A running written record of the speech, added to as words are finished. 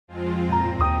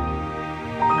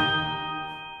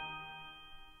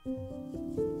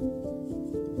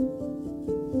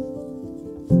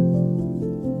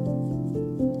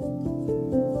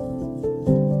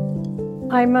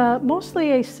I'm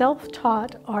mostly a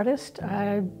self-taught artist.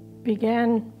 I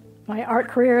began my art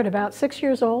career at about 6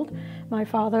 years old. My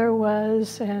father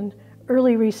was an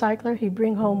early recycler. He'd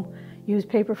bring home used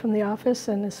paper from the office,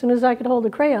 and as soon as I could hold a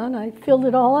crayon, I filled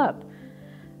it all up.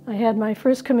 I had my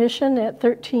first commission at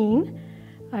 13.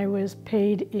 I was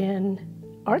paid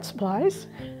in art supplies.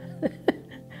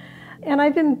 And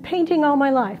I've been painting all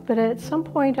my life, but at some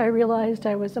point I realized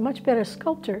I was a much better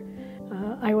sculptor.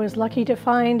 I was lucky to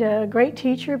find a great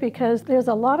teacher because there's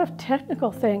a lot of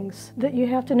technical things that you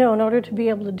have to know in order to be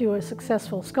able to do a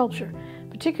successful sculpture,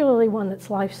 particularly one that's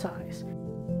life-size.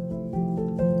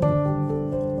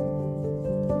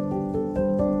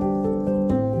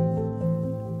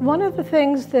 One of the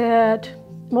things that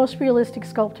most realistic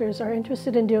sculptors are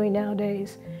interested in doing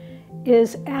nowadays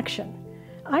is action.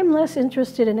 I'm less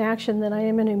interested in action than I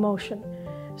am in emotion.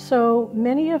 So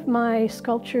many of my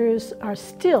sculptures are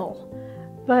still,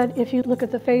 but if you look at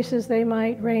the faces, they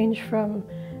might range from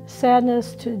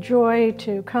sadness to joy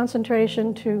to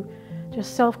concentration to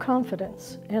just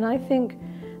self-confidence. And I think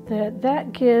that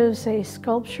that gives a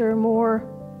sculpture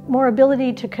more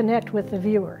ability to connect with the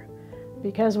viewer,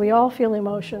 because we all feel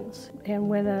emotions. And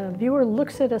when a viewer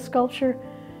looks at a sculpture,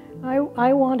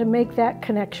 I want to make that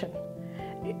connection.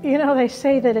 You know, they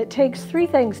say that it takes 3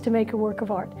 things to make a work of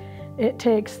art. It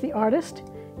takes the artist,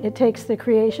 it takes the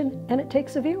creation, and it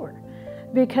takes the viewer.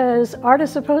 Because art is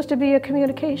supposed to be a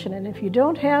communication, and if you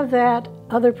don't have that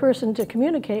other person to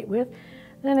communicate with,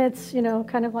 then it's, you know,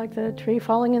 kind of like the tree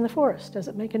falling in the forest. Does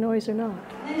it make a noise or not?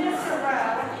 Linda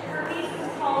Serrao, her piece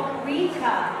is called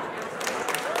Rita.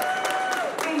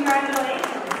 Congratulations.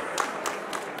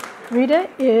 Rita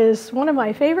is one of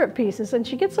my favorite pieces, and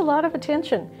she gets a lot of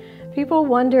attention. People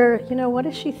wonder, you know, what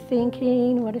is she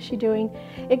thinking? What is she doing?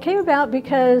 It came about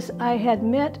because I had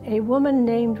met a woman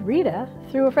named Rita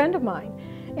through a friend of mine,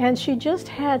 and she just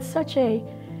had such a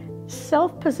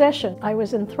self-possession. I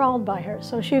was enthralled by her,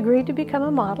 so she agreed to become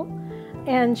a model,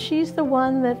 and she's the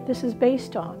one that this is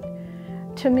based on.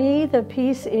 To me, the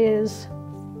piece is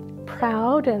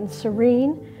proud and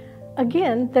serene.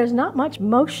 Again, there's not much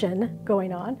motion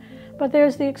going on, but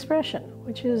there's the expression,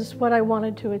 which is what I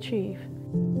wanted to achieve.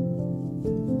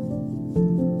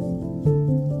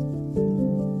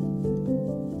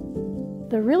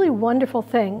 The really wonderful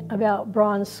thing about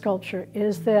bronze sculpture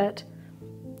is that,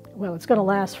 well, it's going to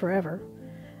last forever,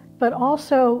 but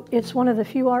also it's one of the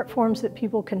few art forms that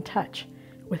people can touch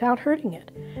without hurting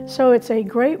it. So it's a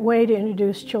great way to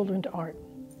introduce children to art.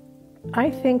 I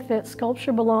think that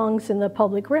sculpture belongs in the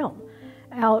public realm,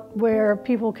 out where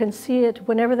people can see it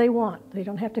whenever they want. They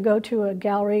don't have to go to a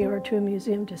gallery or to a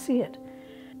museum to see it.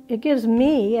 It gives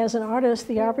me, as an artist,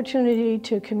 the opportunity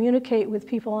to communicate with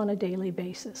people on a daily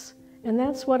basis. And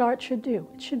that's what art should do.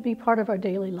 It should be part of our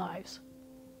daily lives.